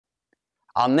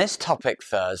On this topic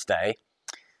Thursday,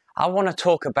 I want to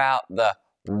talk about the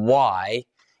why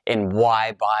in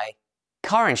why buy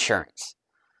car insurance.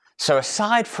 So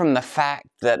aside from the fact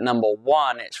that number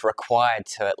one, it's required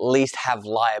to at least have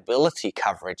liability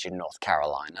coverage in North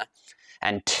Carolina,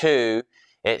 and two,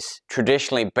 it's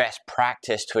traditionally best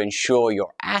practice to insure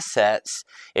your assets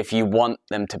if you want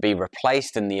them to be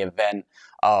replaced in the event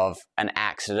of an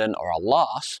accident or a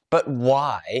loss. But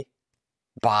why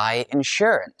buy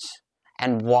insurance?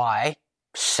 And why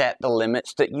set the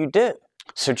limits that you do?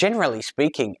 So generally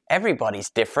speaking,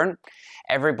 everybody's different.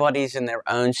 Everybody's in their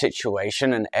own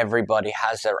situation and everybody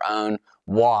has their own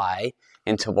why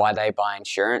into why they buy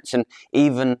insurance and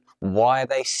even why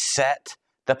they set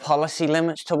the policy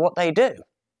limits to what they do.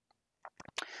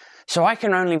 So I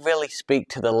can only really speak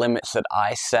to the limits that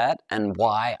I set and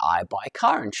why I buy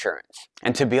car insurance.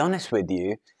 And to be honest with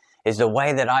you, is the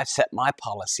way that I've set my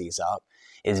policies up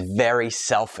is very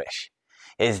selfish.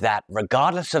 Is that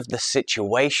regardless of the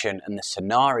situation and the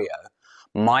scenario,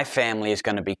 my family is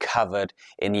going to be covered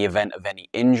in the event of any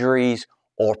injuries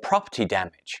or property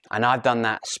damage. And I've done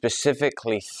that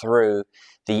specifically through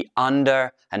the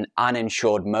under and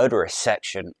uninsured motorist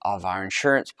section of our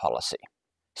insurance policy.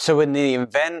 So in the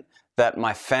event that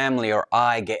my family or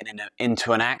I get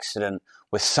into an accident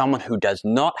with someone who does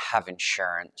not have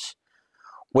insurance,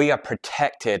 we are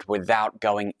protected without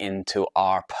going into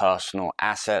our personal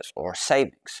assets or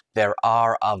savings. There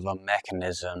are other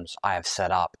mechanisms I have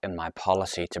set up in my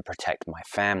policy to protect my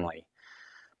family,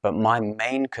 but my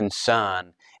main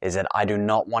concern is that I do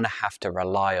not want to have to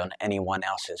rely on anyone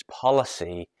else's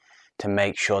policy to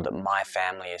make sure that my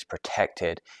family is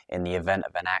protected in the event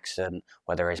of an accident,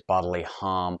 whether it's bodily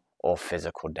harm or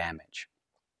physical damage.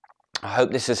 I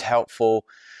hope this is helpful.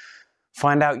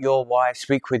 Find out your why,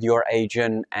 speak with your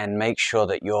agent, and make sure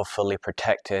that you're fully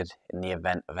protected in the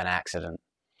event of an accident.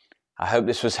 I hope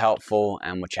this was helpful,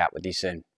 and we'll chat with you soon.